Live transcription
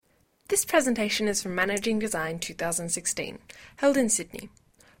This presentation is from Managing Design 2016, held in Sydney.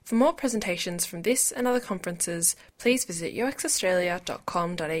 For more presentations from this and other conferences, please visit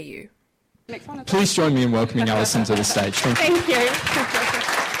uxaustralia.com.au. Please join me in welcoming Alison to the stage. Thank you.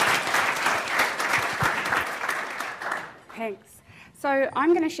 Thanks. So I'm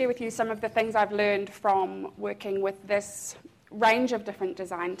going to share with you some of the things I've learned from working with this range of different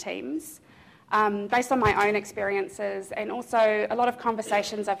design teams, based on my own experiences and also a lot of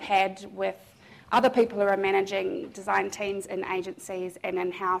conversations I've had with other people who are managing design teams in agencies and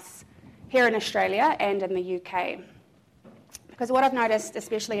in-house here in Australia and in the UK. Because what I've noticed,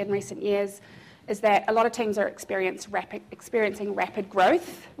 especially in recent years, is that a lot of teams are experiencing rapid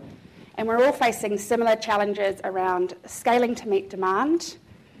growth, and we're all facing similar challenges around scaling to meet demand,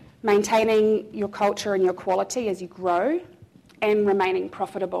 maintaining your culture and your quality as you grow, and remaining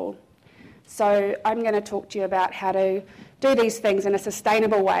profitable. So I'm going to talk to you about how to do these things in a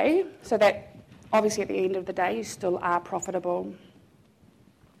sustainable way so that obviously at the end of the day you still are profitable.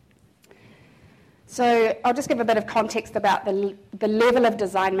 So I'll just give a bit of context about the level of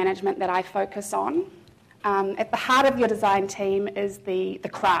design management that I focus on. At the heart of your design team is the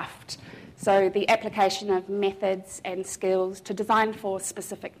craft, so the application of methods and skills to design for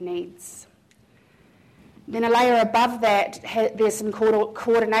specific needs. Then a layer above that, there's some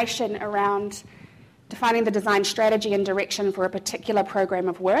coordination around defining the design strategy and direction for a particular program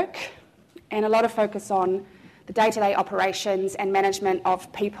of work, and a lot of focus on the day-to-day operations and management of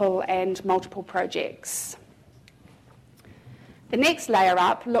people and multiple projects. The next layer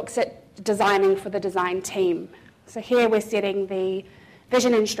up looks at designing for the design team. So here we're setting the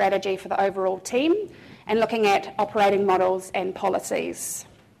vision and strategy for the overall team and looking at operating models and policies.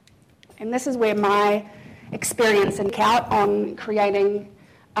 And this is where my experience and count on creating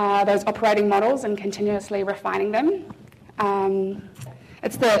those operating models and continuously refining them.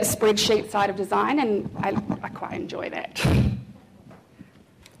 It's the spreadsheet side of design, and I quite enjoy that.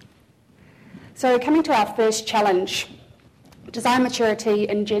 So coming to our first challenge, design maturity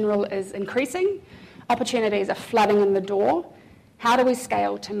in general is increasing. Opportunities are flooding in the door. How do we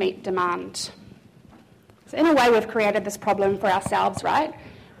scale to meet demand? So in a way, we've created this problem for ourselves, right?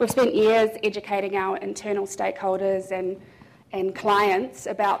 We've spent years educating our internal stakeholders and clients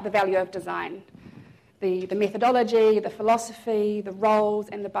about the value of design. The methodology, the philosophy, the roles,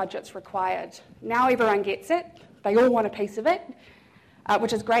 and the budgets required. Now everyone gets it. They all want a piece of it,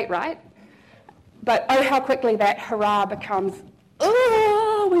 which is great, right? But oh, how quickly that hurrah becomes,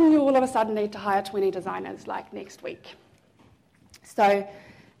 when you all of a sudden need to hire 20 designers like next week. So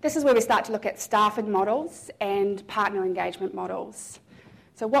this is where we start to look at staffing models and partner engagement models.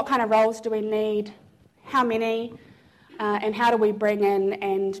 So what kind of roles do we need? How many? And how do we bring in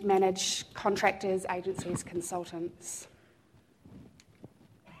and manage contractors, agencies, consultants?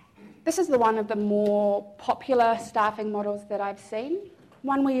 This is one of the more popular staffing models that I've seen,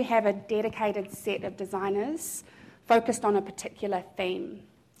 one where you have a dedicated set of designers focused on a particular theme.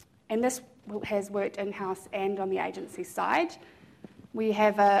 And this has worked in-house and on the agency side. We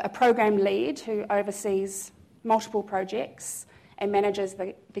have a program lead who oversees multiple projects and manages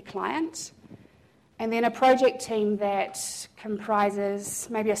the client. And then a project team that comprises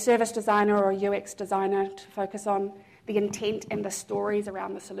maybe a service designer or a UX designer to focus on the intent and the stories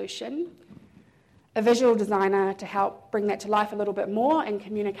around the solution. A visual designer to help bring that to life a little bit more and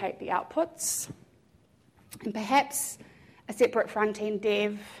communicate the outputs. And perhaps a separate front-end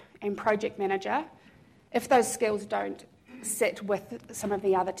dev and project manager if those skills don't sit with some of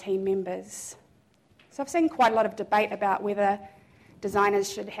the other team members. So I've seen quite a lot of debate about whether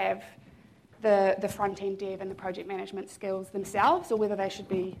designers should have the front-end dev and the project management skills themselves or whether they should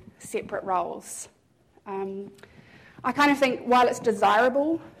be separate roles. I kind of think while it's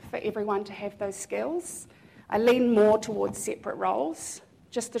desirable for everyone to have those skills, I lean more towards separate roles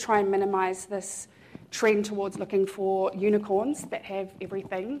just to try and minimise this trend towards looking for unicorns that have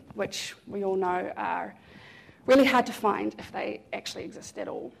everything, which we all know are really hard to find if they actually exist at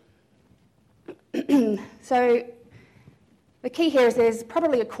all. So the key here is there's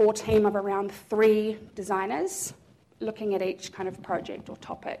probably a core team of around 3 designers looking at each kind of project or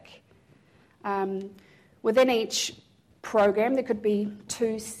topic. Within each program, there could be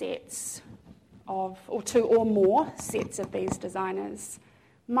 2 or more sets of these designers.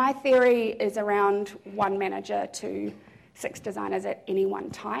 My theory is around 1 manager to 6 designers at any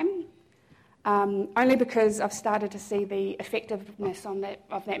one time, only because I've started to see the effectiveness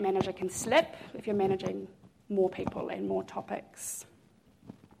of that manager can slip if you're managing more people and more topics.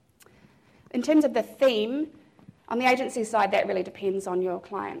 In terms of the theme, on the agency side, that really depends on your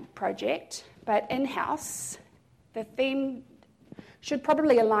client project, but in-house, the theme should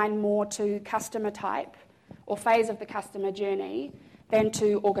probably align more to customer type or phase of the customer journey than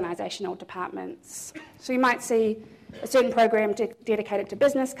to organisational departments. So you might see a certain program dedicated to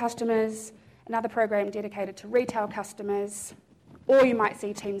business customers, another program dedicated to retail customers, or you might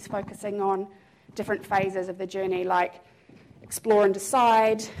see teams focusing on different phases of the journey, like explore and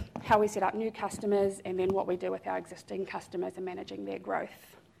decide, how we set up new customers, and then what we do with our existing customers and managing their growth.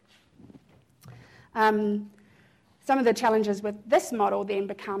 Some of the challenges with this model then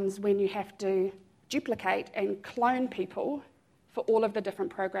becomes when you have to duplicate and clone people for all of the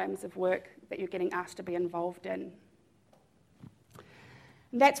different programs of work that you're getting asked to be involved in.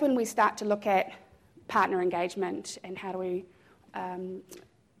 And that's when we start to look at partner engagement and how do we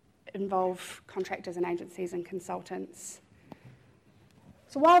involve contractors and agencies and consultants.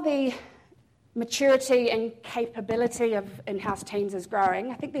 So while the maturity and capability of in-house teams is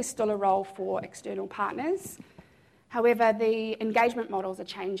growing, I think there's still a role for external partners. However, the engagement models are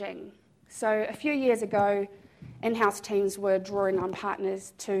changing. So a few years ago, in-house teams were drawing on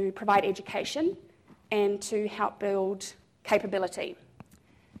partners to provide education and to help build capability.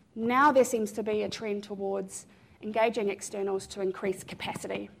 Now there seems to be a trend towards engaging externals to increase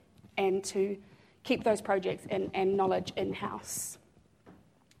capacity and to keep those projects and knowledge in-house.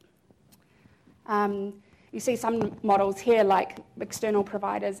 You see some models here like external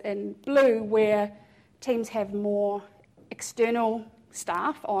providers in blue where teams have more external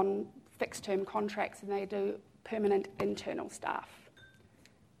staff on fixed-term contracts than they do permanent internal staff.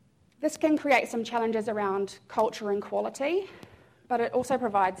 This can create some challenges around culture and quality, but it also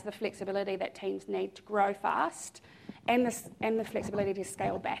provides the flexibility that teams need to grow fast and the flexibility to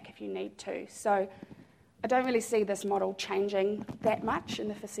scale back if you need to. So I don't really see this model changing that much in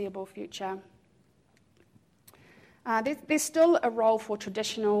the foreseeable future. There's still a role for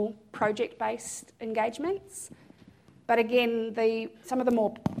traditional project-based engagements, but again, some of the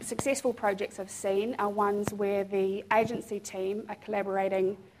more successful projects I've seen are ones where the agency team are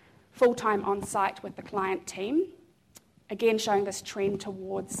collaborating full-time on-site with the client team, again showing this trend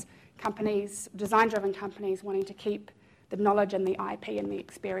towards companies, design-driven companies, wanting to keep the knowledge and the IP and the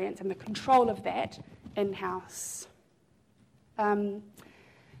experience and the control of that in-house.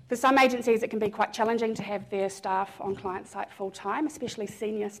 For some agencies, it can be quite challenging to have their staff on client site full-time, especially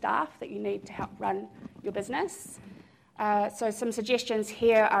senior staff that you need to help run your business. So some suggestions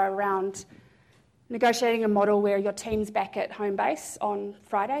here are around negotiating a model where your team's back at home base on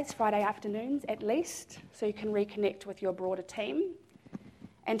Friday afternoons at least, so you can reconnect with your broader team.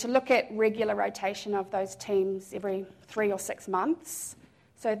 And to look at regular rotation of those teams every 3 or 6 months,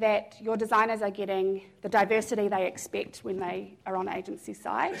 so that your designers are getting the diversity they expect when they are on agency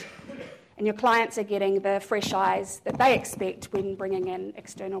side, and your clients are getting the fresh eyes that they expect when bringing in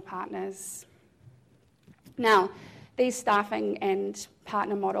external partners. Now, these staffing and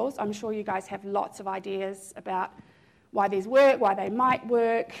partner models, I'm sure you guys have lots of ideas about why these work, why they might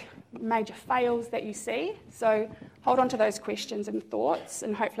work, major fails that you see. So hold on to those questions and thoughts,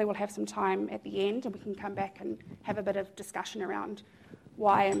 and hopefully we'll have some time at the end and we can come back and have a bit of discussion around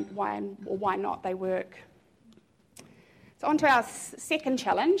why or why not they work. So on to our second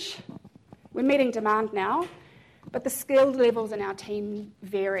challenge. We're meeting demand now, but the skilled levels in our team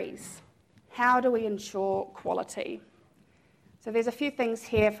varies. How do we ensure quality? So there's a few things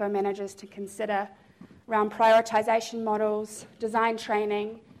here for managers to consider around prioritisation models, design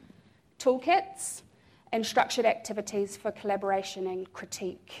training, toolkits, and structured activities for collaboration and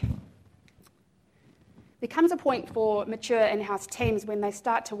critique. There comes a point for mature in-house teams when they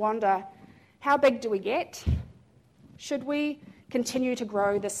start to wonder, how big do we get? Should we continue to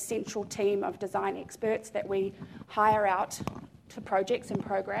grow this central team of design experts that we hire out to projects and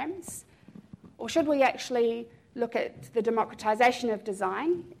programs? Or should we actually look at the democratisation of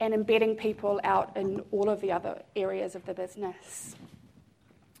design and embedding people out in all of the other areas of the business?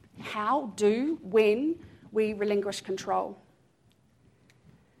 When we relinquish control?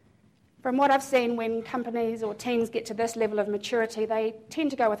 From what I've seen, when companies or teams get to this level of maturity, they tend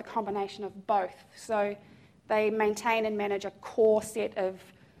to go with a combination of both. So they maintain and manage a core set of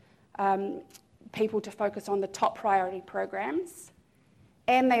people to focus on the top priority programs,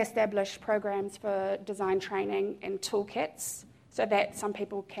 and they establish programs for design training and toolkits so that some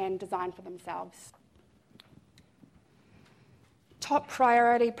people can design for themselves. Top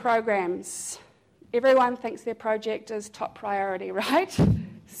priority programs. Everyone thinks their project is top priority, right?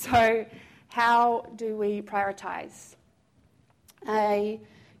 So how do we prioritise? A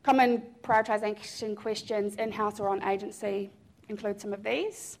common prioritisation questions in-house or on agency include some of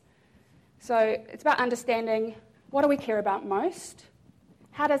these. So it's about understanding, what do we care about most?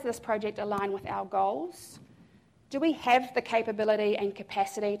 How does this project align with our goals? Do we have the capability and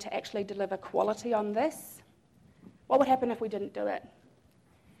capacity to actually deliver quality on this? What would happen if we didn't do it?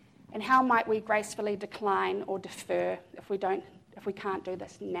 And how might we gracefully decline or defer if we can't do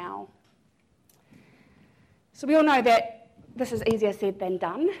this now? So we all know that this is easier said than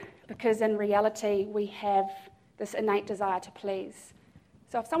done, because in reality we have this innate desire to please.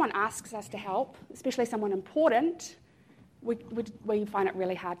 So if someone asks us to help, especially someone important, we find it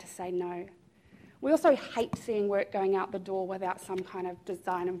really hard to say no. We also hate seeing work going out the door without some kind of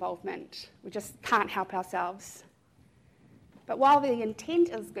design involvement. We just can't help ourselves. But while the intent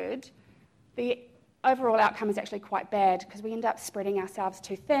is good, the overall outcome is actually quite bad, because we end up spreading ourselves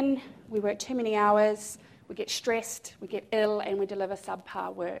too thin, we work too many hours, we get stressed, we get ill, and we deliver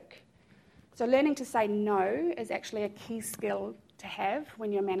subpar work. So learning to say no is actually a key skill to have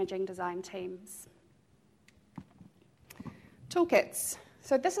when you're managing design teams. Toolkits.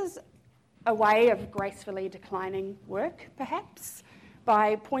 So this is a way of gracefully declining work, perhaps,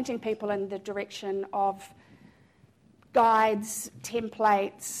 by pointing people in the direction of guides,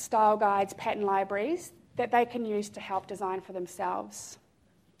 templates, style guides, pattern libraries that they can use to help design for themselves.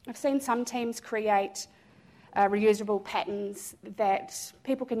 I've seen some teams create reusable patterns that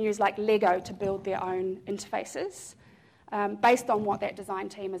people can use like Lego to build their own interfaces based on what that design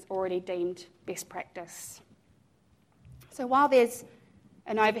team has already deemed best practice. So while there's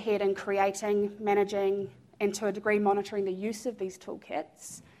an overhead in creating, managing, and to a degree monitoring the use of these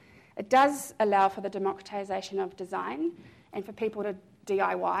toolkits, it does allow for the democratisation of design and for people to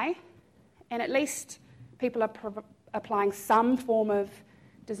DIY, and at least people are applying some form of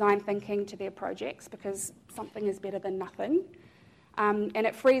design thinking to their projects, because something is better than nothing, and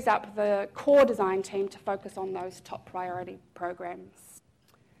it frees up the core design team to focus on those top priority programs.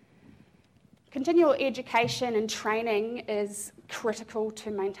 Continual education and training is critical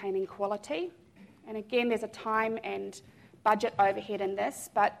to maintaining quality. And again, there's a time and budget overhead in this,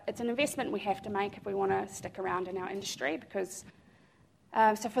 but it's an investment we have to make if we want to stick around in our industry, because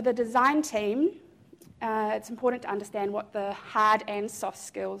so for the design team, it's important to understand what the hard and soft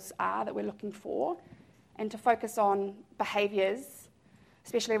skills are that we're looking for, and to focus on behaviours,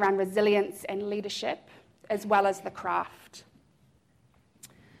 especially around resilience and leadership, as well as the craft.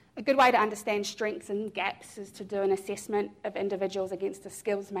 A good way to understand strengths and gaps is to do an assessment of individuals against a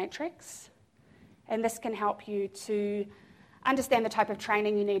skills matrix. And this can help you to understand the type of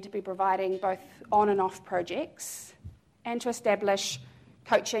training you need to be providing both on and off projects, and to establish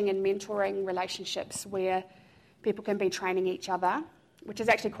coaching and mentoring relationships where people can be training each other, which is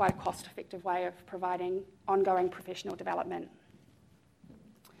actually quite a cost-effective way of providing ongoing professional development.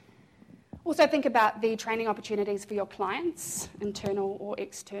 Also think about the training opportunities for your clients, internal or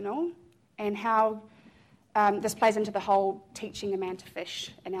external, and how this plays into the whole teaching a man to fish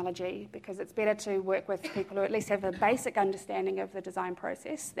analogy, because it's better to work with people who at least have a basic understanding of the design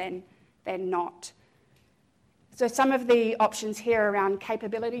process than not. So some of the options here are around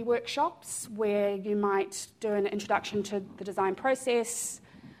capability workshops, where you might do an introduction to the design process,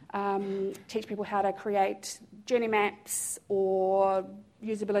 teach people how to create journey maps or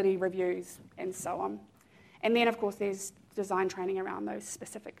usability reviews, and so on. And then, of course, there's design training around those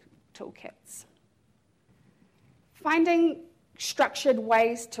specific toolkits. Finding structured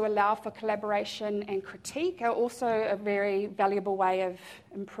ways to allow for collaboration and critique are also a very valuable way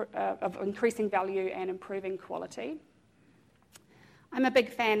of increasing value and improving quality. I'm a big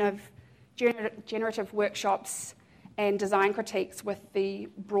fan of generative workshops and design critiques with the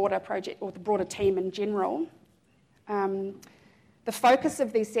broader project or the broader team in general. The focus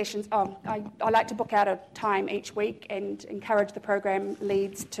of these sessions, I like to book out a time each week and encourage the program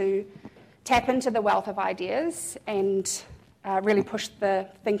leads to tap into the wealth of ideas and really push the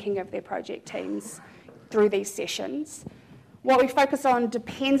thinking of their project teams through these sessions. What we focus on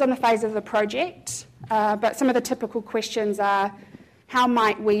depends on the phase of the project, but some of the typical questions are, how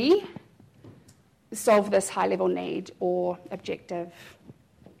might we solve this high-level need or objective?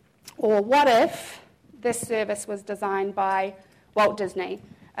 Or what if this service was designed by Walt Disney,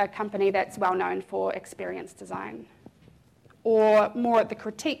 a company that's well known for experience design? Or more at the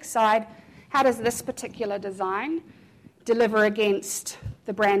critique side, how does this particular design deliver against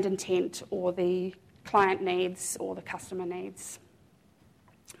the brand intent or the client needs or the customer needs?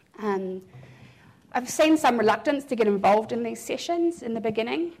 I've seen some reluctance to get involved in these sessions in the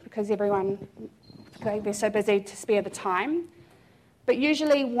beginning because they're so busy to spare the time. But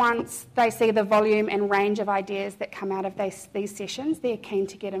usually once they see the volume and range of ideas that come out of these sessions, they're keen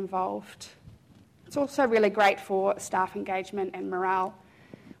to get involved. It's also really great for staff engagement and morale,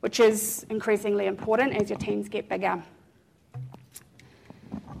 which is increasingly important as your teams get bigger.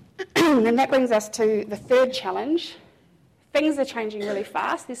 And that brings us to the third challenge. Things are changing really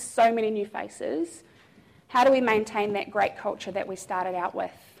fast. There's so many new faces. How do we maintain that great culture that we started out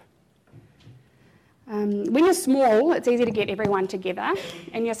with? When you're small, it's easy to get everyone together,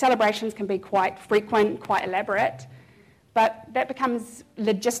 and your celebrations can be quite frequent, quite elaborate, but that becomes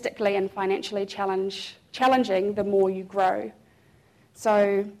logistically and financially challenging the more you grow.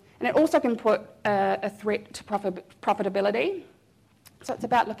 And it also can put a threat to profitability. So it's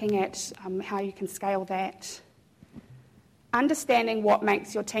about looking at how you can scale that. Understanding what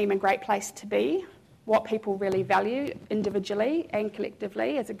makes your team a great place to be, what people really value individually and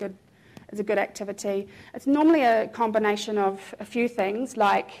collectively is a good activity. It's normally a combination of a few things,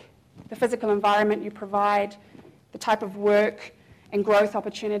 like the physical environment you provide, the type of work and growth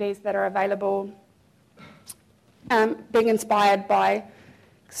opportunities that are available, being inspired by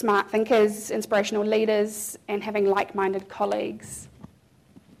smart thinkers, inspirational leaders, and having like-minded colleagues.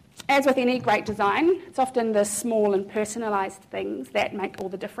 As with any great design, it's often the small and personalised things that make all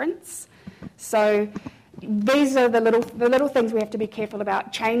the difference. So these are the little things we have to be careful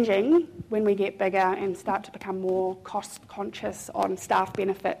about changing when we get bigger and start to become more cost-conscious on staff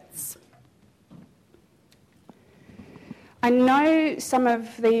benefits. I know some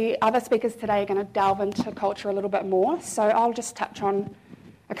of the other speakers today are going to delve into culture a little bit more, so I'll just touch on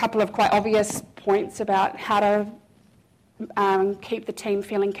a couple of quite obvious points about how to keep the team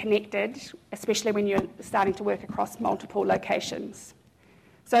feeling connected, especially when you're starting to work across multiple locations.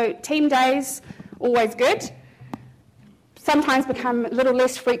 So team days, always good. Sometimes become a little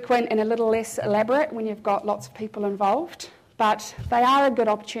less frequent and a little less elaborate when you've got lots of people involved, but they are a good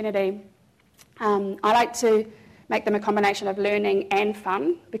opportunity. I like to make them a combination of learning and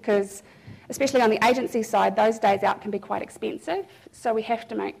fun because, especially on the agency side, those days out can be quite expensive, so we have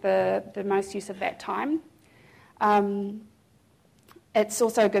to make the most use of that time. It's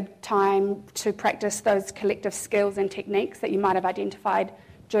also a good time to practice those collective skills and techniques that you might have identified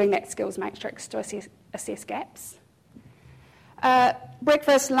during that skills matrix to assess gaps.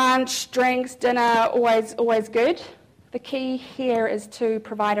 Breakfast, lunch, drinks, dinner, always good. The key here is to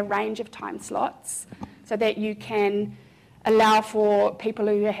provide a range of time slots so that you can allow for people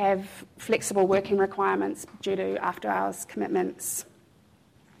who have flexible working requirements due to after-hours commitments.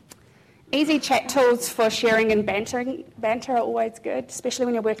 Easy chat tools for sharing and banter are always good, especially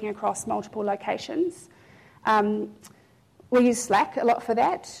when you're working across multiple locations. We use Slack a lot for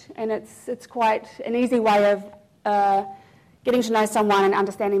that, and it's quite an easy way of getting to know someone and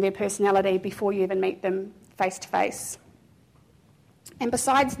understanding their personality before you even meet them face-to-face. And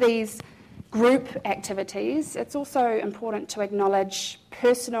besides these group activities, it's also important to acknowledge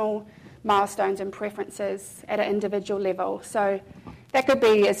personal milestones and preferences at an individual level. So that could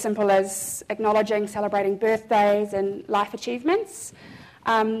be as simple as acknowledging, celebrating birthdays and life achievements,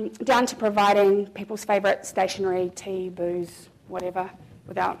 down to providing people's favourite stationery, tea, booze, whatever,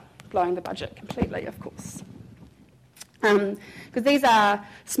 without blowing the budget completely, of course. Because these are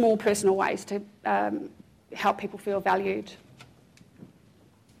small personal ways to help people feel valued.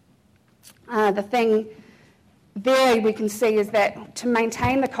 The thing there we can see is that to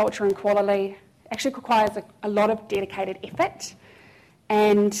maintain the culture and quality actually requires a lot of dedicated effort.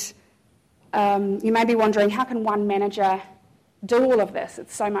 And you may be wondering, how can one manager do all of this?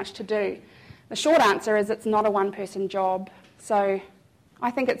 It's so much to do. The short answer is it's not a one-person job. So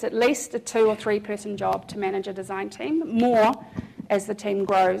I think it's at least a 2 or 3 person job to manage a design team, more as the team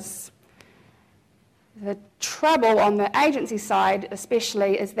grows. The trouble on the agency side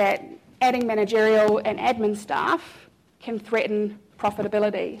especially is that adding managerial and admin staff can threaten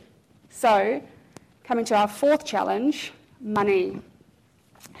profitability. So coming to our fourth challenge, money.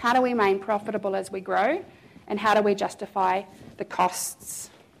 How do we remain profitable as we grow, and how do we justify the costs?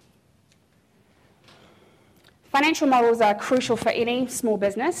 Financial models are crucial for any small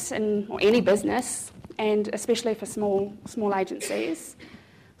business or any business, and especially for small agencies.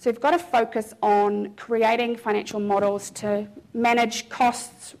 So we've got to focus on creating financial models to manage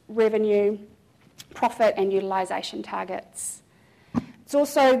costs, revenue, profit, and utilisation targets. It's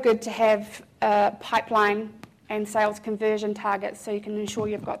also good to have a pipeline and sales conversion targets so you can ensure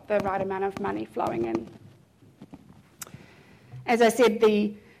you've got the right amount of money flowing in. As I said,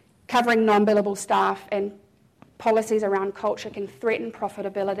 the covering non-billable staff and policies around culture can threaten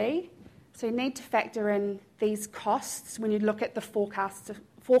profitability. So you need to factor in these costs when you look at the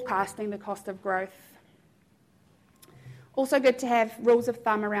forecasting the cost of growth. Also good to have rules of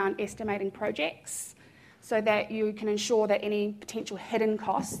thumb around estimating projects so that you can ensure that any potential hidden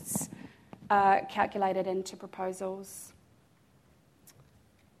costs are calculated into proposals.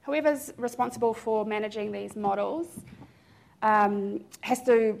 Whoever's responsible for managing these models has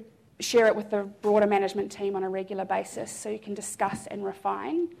to share it with the broader management team on a regular basis so you can discuss and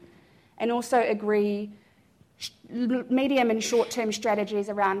refine, and also agree medium and short-term strategies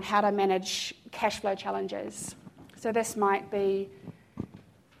around how to manage cash flow challenges. So this might be,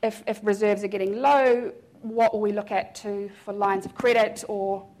 if reserves are getting low, what will we look at for lines of credit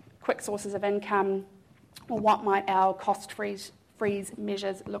or quick sources of income, or what might our cost freeze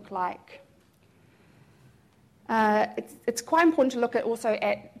measures look like? It's quite important to look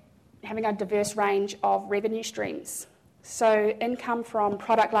at having a diverse range of revenue streams. So income from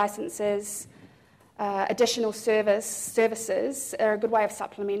product licenses, additional services are a good way of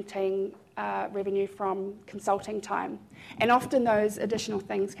supplementing revenue from consulting time. And often those additional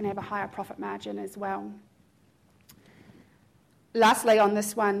things can have a higher profit margin as well. Lastly, on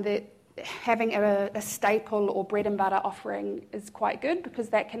this one, that having a staple or bread and butter offering is quite good because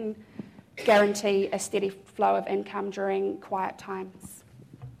that can guarantee a steady flow of income during quiet times.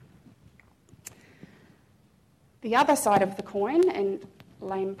 The other side of the coin, and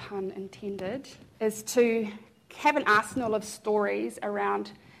lame pun intended, is to have an arsenal of stories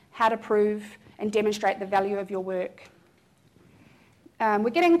around how to prove and demonstrate the value of your work. We're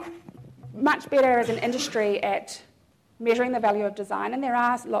getting much better as an industry at measuring the value of design, and there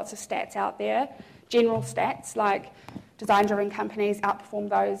are lots of stats out there, general stats like design-driven companies outperform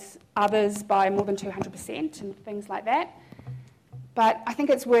those others by more than 200% and things like that. But I think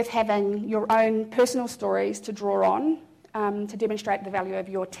it's worth having your own personal stories to draw on to demonstrate the value of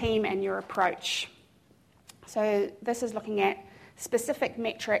your team and your approach. So this is looking at specific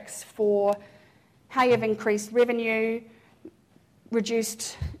metrics for how you've increased revenue,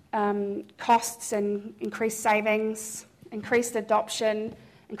 reduced costs and increased savings, increased adoption,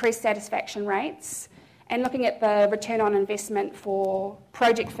 increased satisfaction rates, and looking at the return on investment for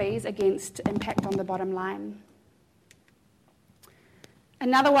project fees against impact on the bottom line.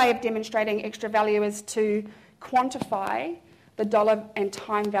 Another way of demonstrating extra value is to quantify the dollar and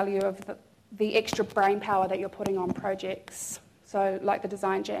time value of the extra brain power that you're putting on projects. So like the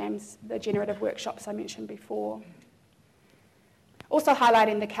design jams, the generative workshops I mentioned before. Also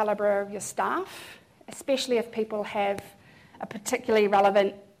highlighting the calibre of your staff, especially if people have a particularly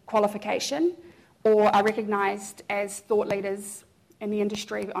relevant qualification or are recognised as thought leaders in the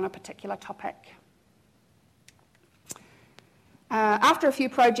industry on a particular topic. After a few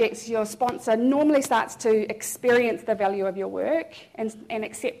projects, your sponsor normally starts to experience the value of your work and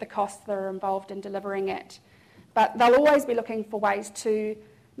accept the costs that are involved in delivering it. But they'll always be looking for ways to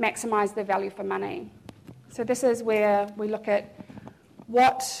maximise the value for money. So this is where we look at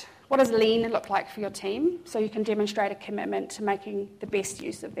what does lean look like for your team, so you can demonstrate a commitment to making the best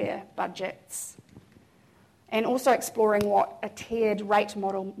use of their budgets. And also exploring what a tiered rate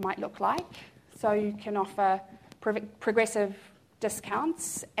model might look like, so you can offer progressive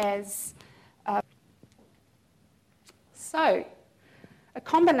discounts as so a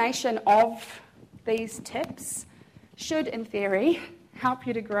combination of these tips should, in theory, help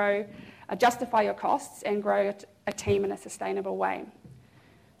you to justify your costs and grow a team in a sustainable way.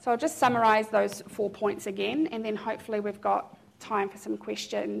 So I'll just summarise those 4 points again, and then hopefully we've got time for some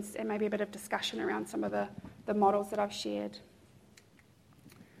questions and maybe a bit of discussion around some of the models that I've shared.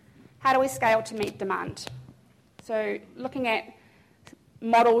 How do we scale to meet demand? So looking at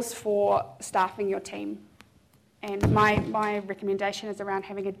models for staffing your team. And my recommendation is around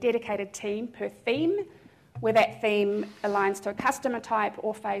having a dedicated team per theme, where that theme aligns to a customer type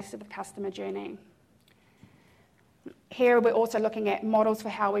or phase of the customer journey. Here we're also looking at models for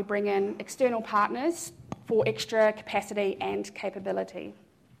how we bring in external partners for extra capacity and capability.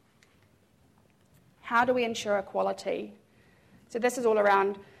 How do we ensure quality? So this is all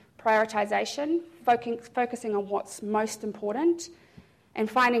around prioritisation, focusing on what's most important, and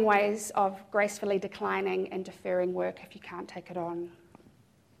finding ways of gracefully declining and deferring work if you can't take it on.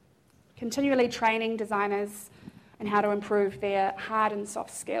 Continually training designers in how to improve their hard and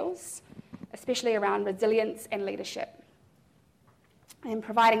soft skills, especially around resilience and leadership. And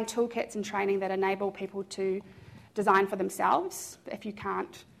providing toolkits and training that enable people to design for themselves if you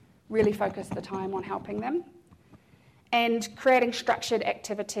can't really focus the time on helping them. And creating structured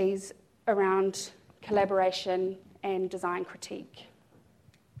activities around collaboration and design critique.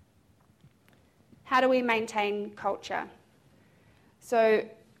 How do we maintain culture? So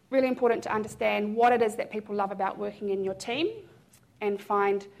really important to understand what it is that people love about working in your team and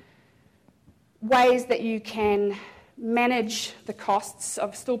find ways that you can manage the costs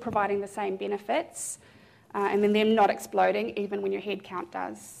of still providing the same benefits and then them not exploding even when your headcount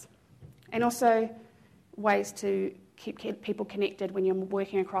does. And also ways to keep people connected when you're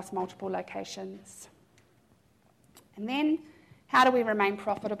working across multiple locations. And then How do we remain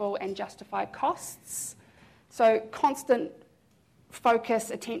profitable and justify costs? So constant focus,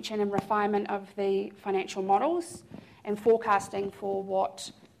 attention and refinement of the financial models and forecasting for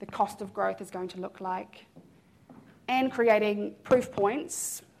what the cost of growth is going to look like, and creating proof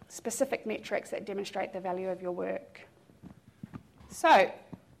points, specific metrics that demonstrate the value of your work. So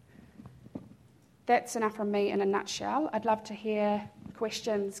that's enough from me in a nutshell. I'd love to hear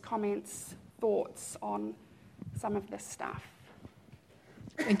questions, comments, thoughts on some of this stuff.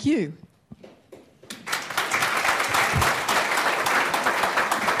 Thank you.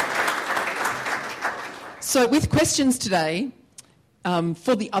 So with questions today,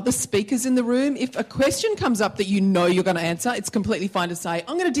 for the other speakers in the room, if a question comes up that you know you're going to answer, it's completely fine to say,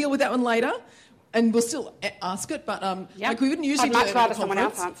 I'm going to deal with that one later, and we'll still ask it, but like we wouldn't usually do it at a conference. I'd much rather someone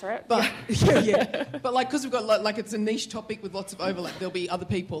else answer it. But, But like, because we've got, like it's a niche topic with lots of overlap, there'll be other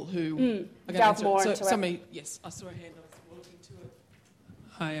people who are going to answer more it. into Somebody, yes, I saw a hand, I was looking to it.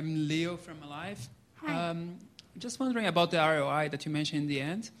 Hi, I'm Leo from Alive. Hi. Just wondering about the ROI that you mentioned in the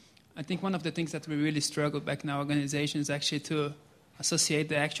end. I think one of the things that we really struggle back in our organization is actually to associate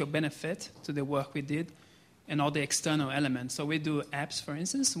the actual benefit to the work we did and all the external elements. So we do apps, for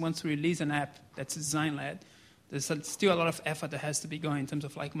instance. Once we release an app that's design-led, there's still a lot of effort that has to be going in terms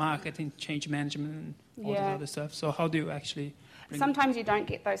of like marketing, change management, and all this other stuff. So how do you actually... Sometimes you don't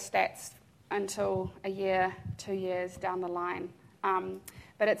get those stats until a year, 2 years down the line.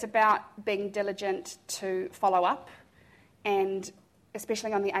 But it's about being diligent to follow up, and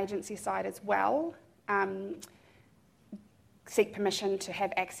especially on the agency side as well, seek permission to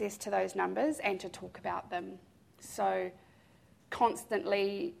have access to those numbers and to talk about them. So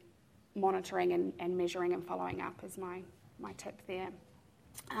constantly monitoring and measuring and following up is my tip there.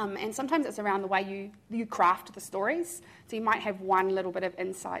 And sometimes it's around the way you craft the stories. So you might have one little bit of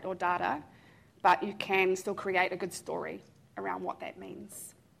insight or data, but you can still create a good story around what that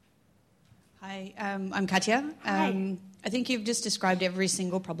means. Hi, I'm Katya. Hi. I think you've just described every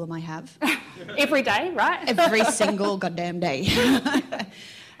single problem I have. Every day, right? Every single goddamn day.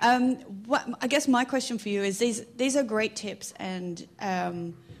 I guess my question for you is these are great tips, and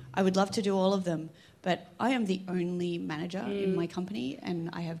I would love to do all of them, but I am the only manager in my company,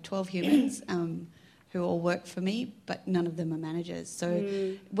 and I have 12 humans who all work for me, but none of them are managers.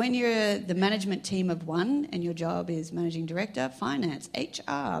 So when you're the management team of one and your job is managing director, finance,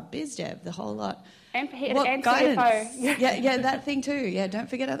 HR, biz dev, the whole lot, and guidance? CFO. yeah, that thing too. Yeah, don't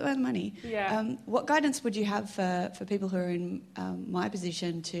forget about the money. Yeah. What guidance would you have for people who are in my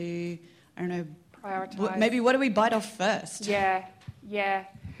position to, I don't know, Prioritise. maybe what do we bite off first? Yeah.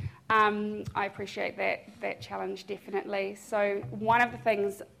 I appreciate that challenge, definitely. So one of the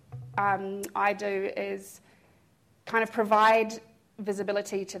things I do is kind of provide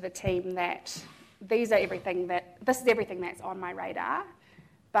visibility to the team that this is everything that's on my radar.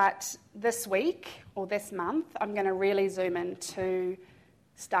 But this week or this month, I'm going to really zoom into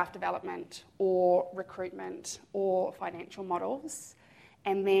staff development or recruitment or financial models.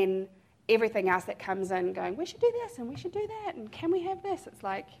 And then everything else that comes in going, we should do this and we should do that and can we have this? It's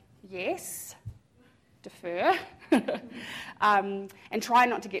like, yes, defer. And try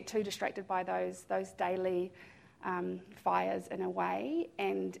not to get too distracted by those daily fires in a way,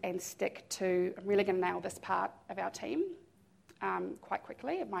 and stick to, I'm really going to nail this part of our team quite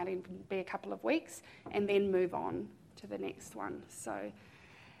quickly. It might even be a couple of weeks, and then move on to the next one. So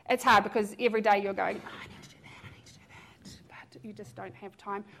it's hard because every day you're going, I need to do that, but you just don't have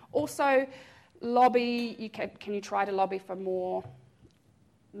time. Also, lobby, can you try to lobby for more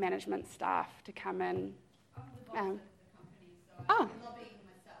management staff to come in?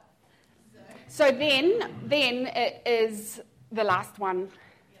 So then it is the last one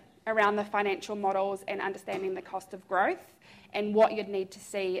around the financial models and understanding the cost of growth and what you'd need to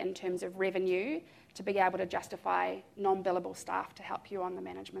see in terms of revenue to be able to justify non-billable staff to help you on the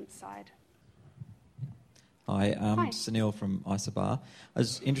management side. Hi, Sunil from Isobar. I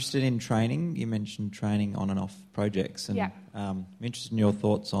was interested in training. You mentioned training on and off projects, and I'm interested in your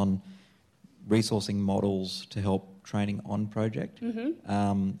thoughts on resourcing models to help training on project,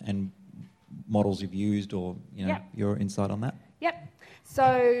 and models you've used, or your insight on that. Yep.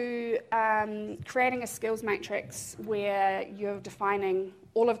 So creating a skills matrix where you're defining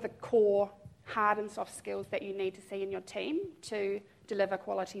all of the core hard and soft skills that you need to see in your team to deliver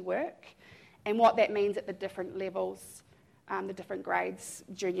quality work, and what that means at the different levels, the different grades,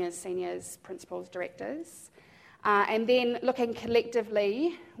 juniors, seniors, principals, directors. And then looking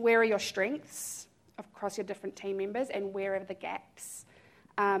collectively, where are your strengths across your different team members and where are the gaps?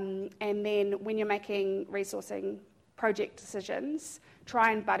 And then when you're making resourcing project decisions,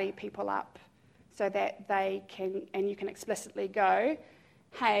 try and buddy people up so that they can, and you can explicitly go,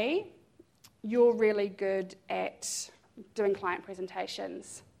 hey, you're really good at doing client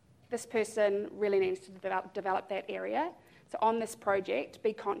presentations. This person really needs to develop that area. So on this project,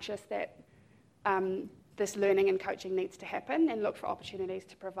 be conscious that this learning and coaching needs to happen and look for opportunities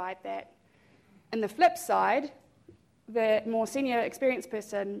to provide that. And the flip side, the more senior experienced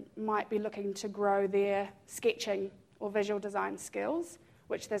person might be looking to grow their sketching or visual design skills,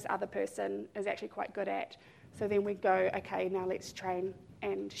 which this other person is actually quite good at. So then we go, okay, now let's train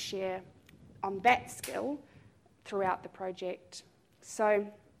and share on that skill throughout the project. So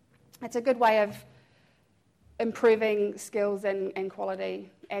it's a good way of improving skills and quality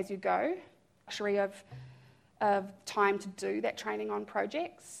as you go. Luxury of time to do that training on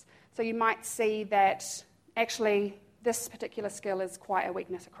projects. So you might see that actually this particular skill is quite a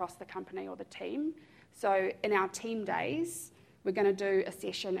weakness across the company or the team. So in our team days, we're going to do a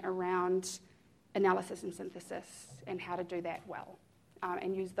session around analysis and synthesis and how to do that well,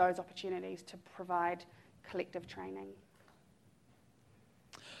 and use those opportunities to provide collective training.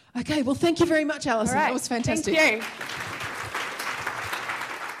 Okay, well, thank you very much, Alison. Right. That was fantastic. Thank you.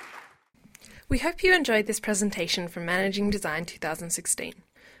 We hope you enjoyed this presentation from Managing Design 2016.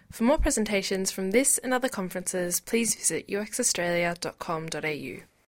 For more presentations from this and other conferences, please visit uxaustralia.com.au.